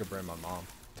use Mega Brim on Mom.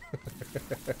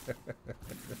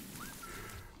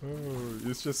 Oh,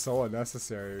 it's just so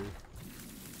unnecessary.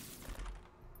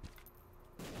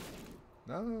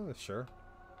 No, sure.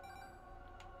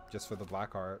 Just for the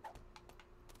black heart.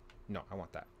 No, I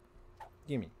want that.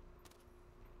 Gimme.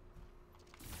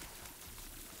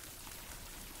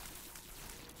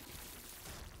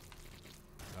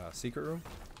 Secret room?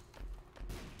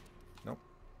 Nope.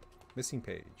 Missing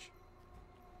page.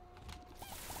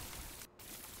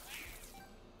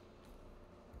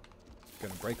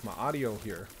 Gonna break my audio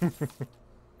here.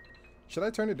 Should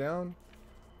I turn it down?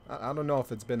 I don't know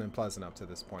if it's been unpleasant up to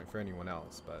this point for anyone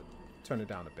else, but turn it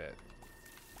down a bit.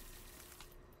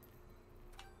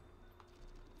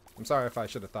 I'm sorry if I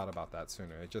should have thought about that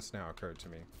sooner. It just now occurred to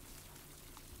me.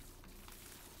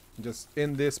 Just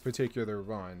in this particular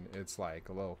run, it's like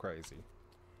a little crazy.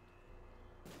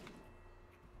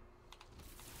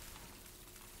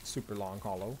 Super long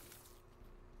hollow.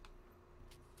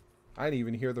 I didn't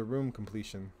even hear the room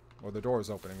completion, or the doors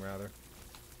opening rather.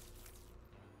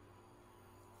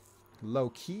 Low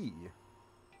key.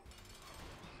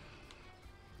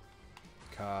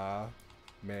 Ka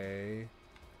me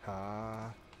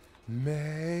ha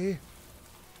me.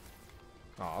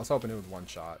 Oh, I was hoping it was one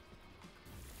shot.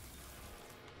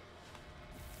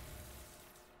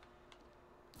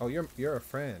 Oh, you're a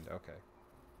friend. Okay.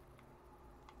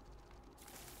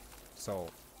 So,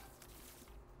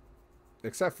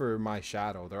 except for my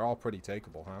shadow, they're all pretty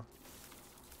takeable, huh?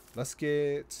 Let's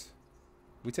get...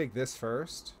 We take this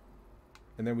first,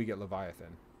 and then we get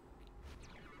Leviathan.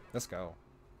 Let's go.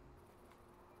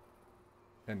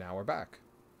 And now we're back.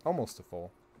 Almost to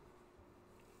full.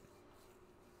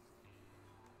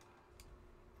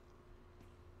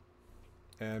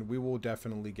 And we will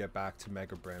definitely get back to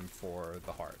Mega Brim for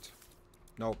the heart.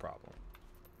 No problem.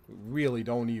 We really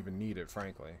don't even need it,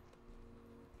 frankly.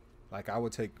 Like,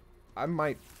 I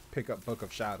might pick up Book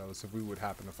of Shadows if we would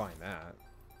happen to find that.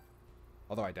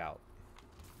 Although I doubt.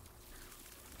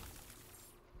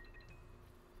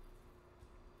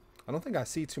 I don't think I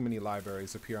see too many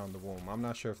libraries appear on the womb. I'm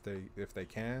not sure if they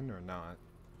can or not.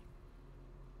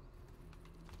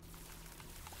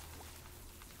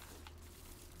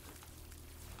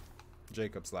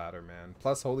 Jacob's Ladder, man.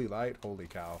 Plus Holy Light, holy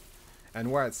cow.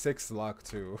 And we're at 6 luck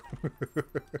too.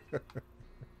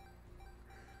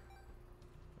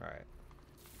 Alright.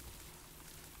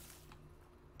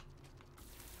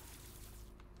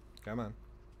 Come on.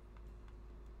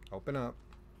 Open up.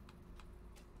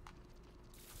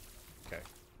 Okay.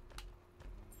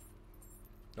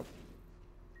 Nope.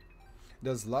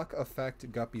 Does luck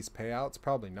affect Guppy's payouts?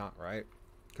 Probably not, right?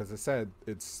 Because it said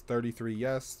it's 33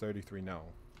 yes, 33 no.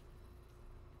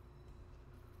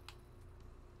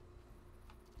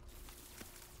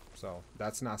 So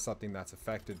that's not something that's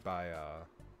affected by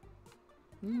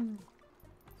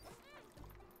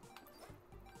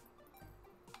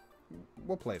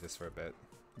We'll play this for a bit.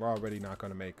 We're already not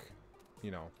going to make,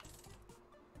 you know,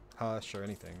 Hush or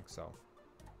anything, so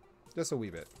just a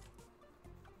wee bit.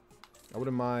 I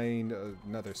wouldn't mind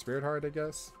another Spirit Heart, I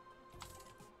guess.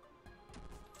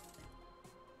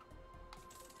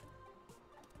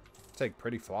 Take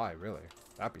Pretty Fly, really.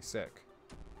 That'd be sick.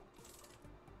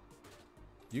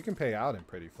 You can pay out in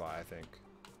Pretty Fly, I think.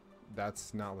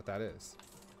 That's not what that is.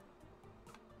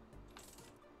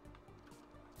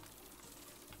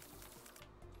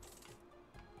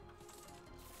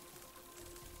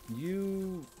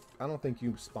 I don't think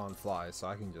you spawn flies, so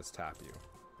I can just tap you.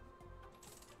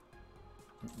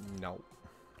 No.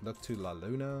 Look to La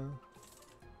Luna.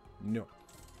 No.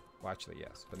 Well, actually,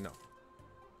 yes, but no.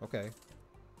 Okay.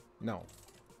 No.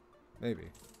 Maybe.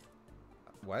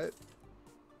 What?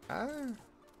 Ah.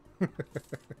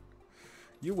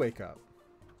 You wake up.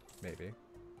 Maybe.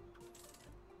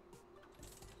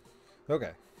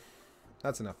 Okay.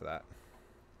 That's enough of that.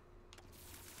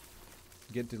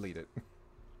 Get deleted.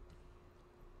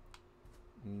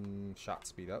 Shot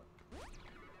speed up.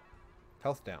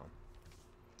 Health down.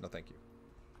 No, thank you.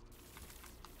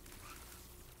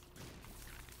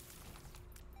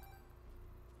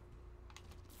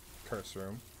 Curse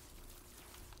room.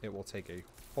 It will take a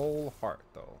whole heart,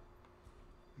 though.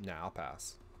 Nah, I'll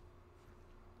pass.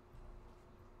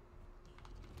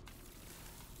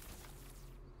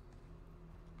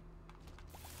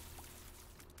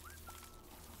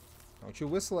 Don't you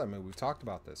whistle at me. We've talked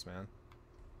about this, man.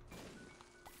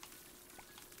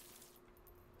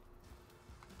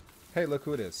 Hey, look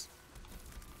who it is.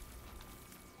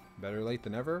 Better late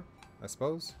than never, I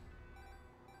suppose.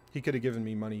 He could have given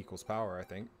me money equals power, I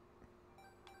think.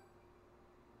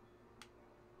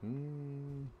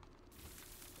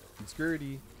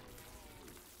 Obscurity.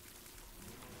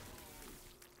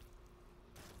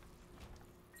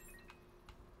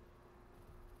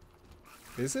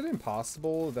 Is it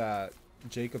impossible that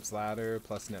Jacob's Ladder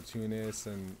plus Neptunus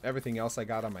and everything else I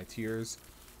got on my tiers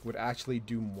would actually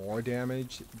do more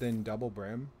damage than Double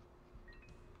Brim?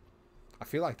 I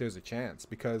feel like there's a chance,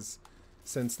 because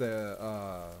since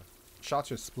the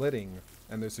shots are splitting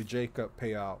and there's a Jacob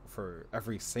payout for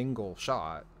every single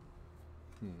shot.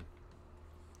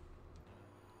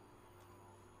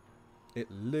 It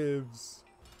lives.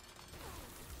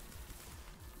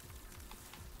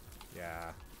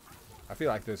 Yeah. I feel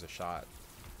like there's a shot.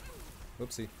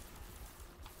 Whoopsie.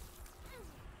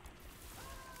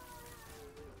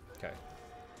 Okay.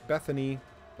 Bethany,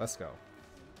 let's go.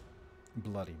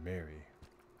 Bloody Mary.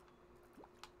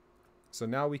 So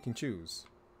now we can choose.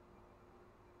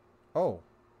 Oh,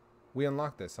 we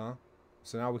unlocked this, huh?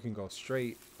 So now we can go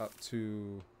straight up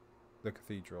to the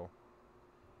cathedral.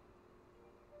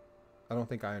 I don't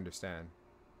think I understand.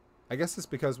 I guess it's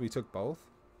because we took both.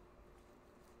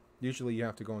 Usually you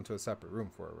have to go into a separate room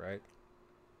for it, right?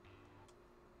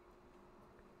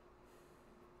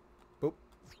 Boop.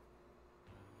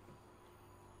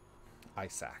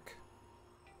 Isaac.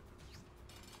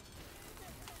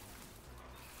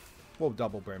 We'll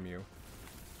double brim you.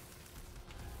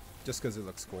 Just because it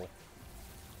looks cool.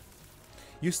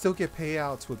 You still get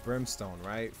payouts with Brimstone,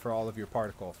 right? For all of your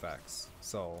particle effects.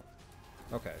 So,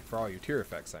 okay. For all your tier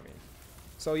effects, I mean.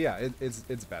 So yeah,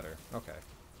 it's better. Okay.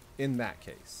 In that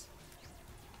case.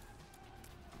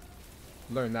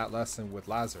 Learned that lesson with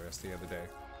Lazarus the other day.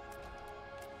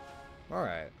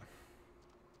 Alright.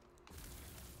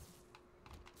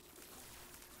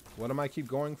 What am I keep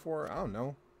going for? I don't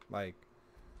know. Like,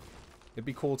 it'd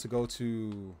be cool to go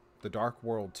to the Dark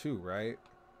World too, right?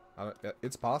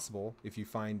 It's possible if you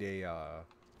find a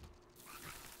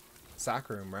sack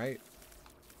room, right?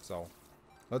 So,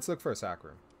 let's look for a sack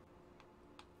room.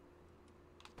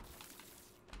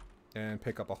 And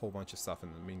pick up a whole bunch of stuff in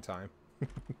the meantime.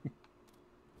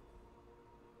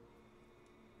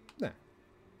 Nah.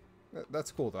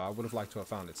 That's cool though. I would have liked to have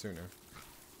found it sooner.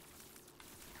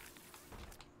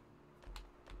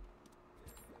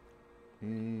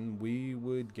 We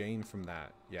would gain from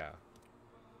that. Yeah.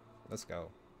 Let's go.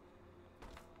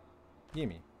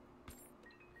 Gimme.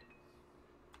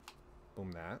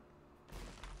 Boom that.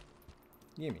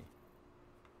 Gimme.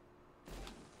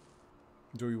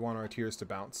 Do we want our tears to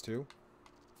bounce too?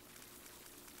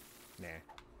 Nah.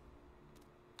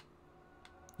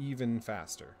 Even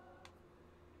faster.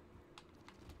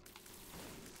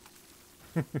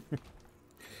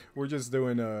 We're just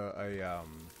doing a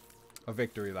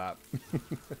victory lap.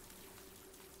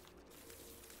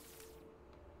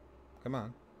 Come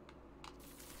on.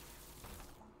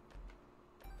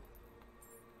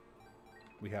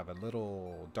 We have a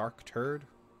little dark turd.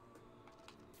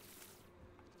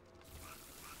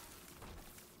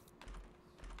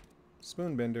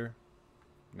 Spoonbender.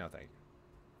 No thank you.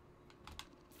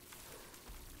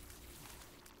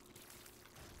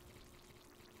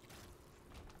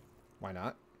 Why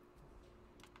not?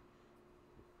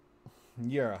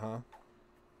 Yeah, huh?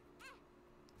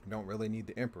 Don't really need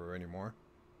the Emperor anymore.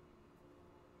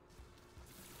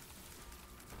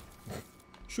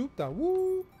 Shoot that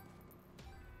woo!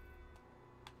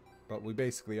 But we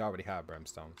basically already have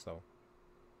Brimstone, so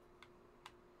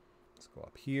let's go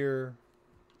up here.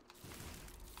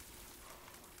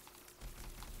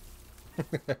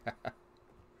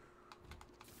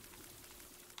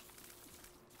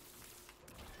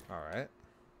 Alright.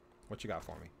 What you got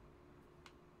for me?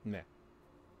 Nah.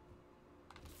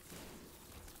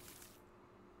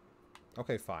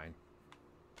 Okay, fine.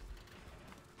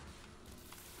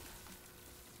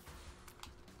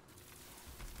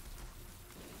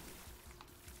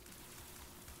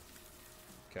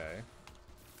 Okay.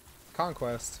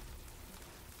 Conquest.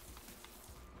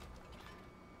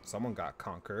 Someone got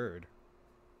conquered.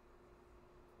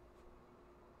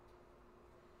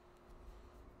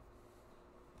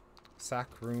 Sack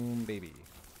room, baby.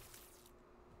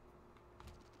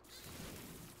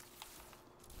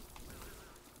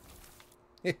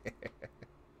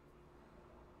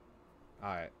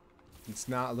 Alright. It's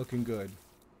not looking good.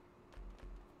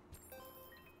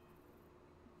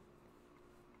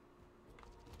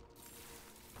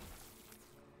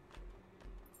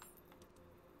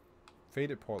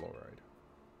 Faded Polaroid.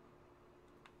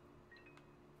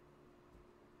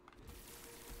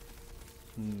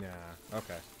 Nah.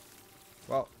 Okay.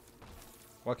 Well,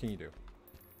 what can you do?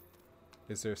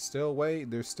 Is there still way?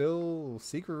 There's still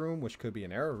secret room, which could be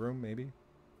an error room, maybe.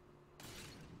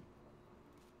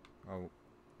 Oh,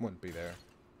 wouldn't be there.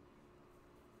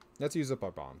 Let's use up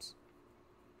our bombs.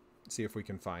 See if we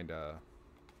can find a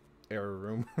error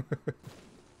room.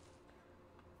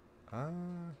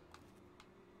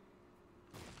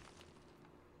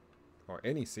 Or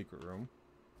any secret room.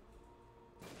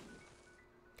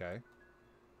 Okay.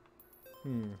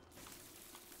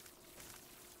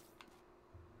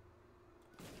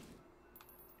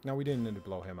 No, we didn't need to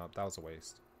blow him up. That was a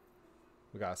waste.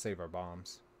 We gotta save our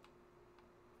bombs.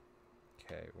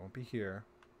 Okay, won't be here.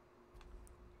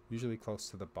 Usually close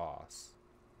to the boss.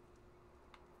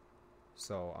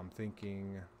 So I'm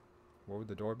thinking, where would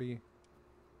the door be?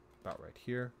 About right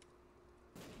here.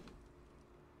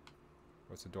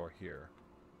 What's the door here?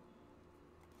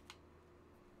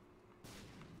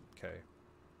 Okay.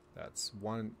 That's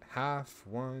 1/2.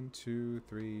 1, 2,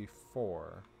 3,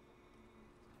 4.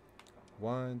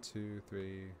 1, 2,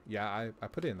 3. Yeah, I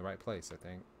put it in the right place, I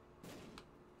think.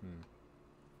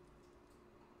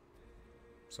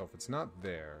 So if it's not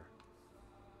there,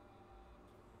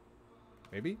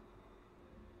 maybe?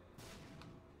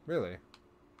 Really?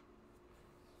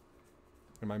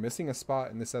 Am I missing a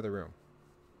spot in this other room?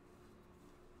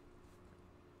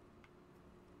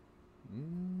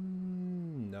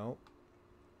 No.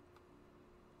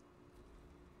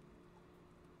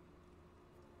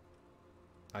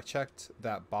 I checked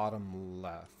that bottom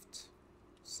left.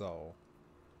 So.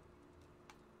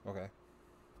 Okay.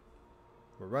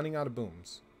 We're running out of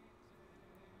booms.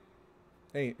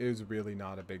 Hey, it was really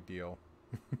not a big deal.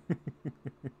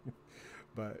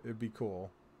 But it'd be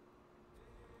cool.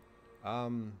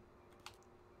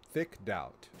 Thick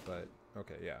doubt, but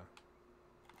Okay, yeah.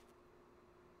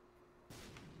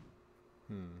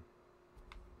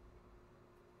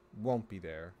 Won't be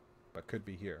there, but could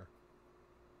be here.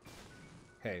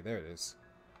 Hey, there it is.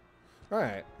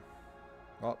 Alright.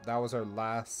 Well, that was our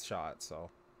last shot, so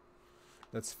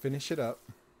let's finish it up.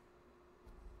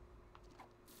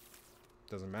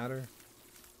 Doesn't matter.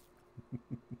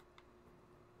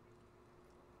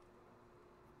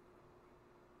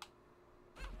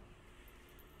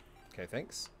 Okay,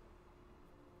 thanks.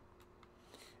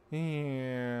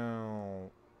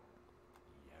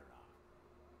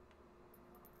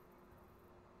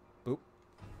 Boop.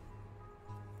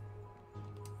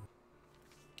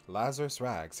 Lazarus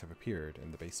rags have appeared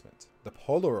in the basement. The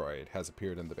Polaroid has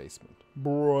appeared in the basement.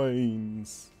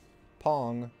 Brains.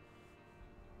 Pong.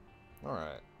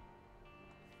 Alright.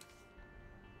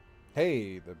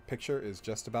 Hey, the picture is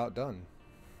just about done.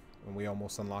 And we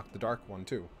almost unlocked the dark one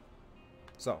too.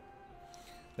 So,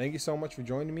 thank you so much for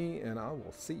joining me, and I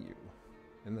will see you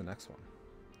in the next one.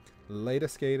 Later,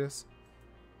 skaters.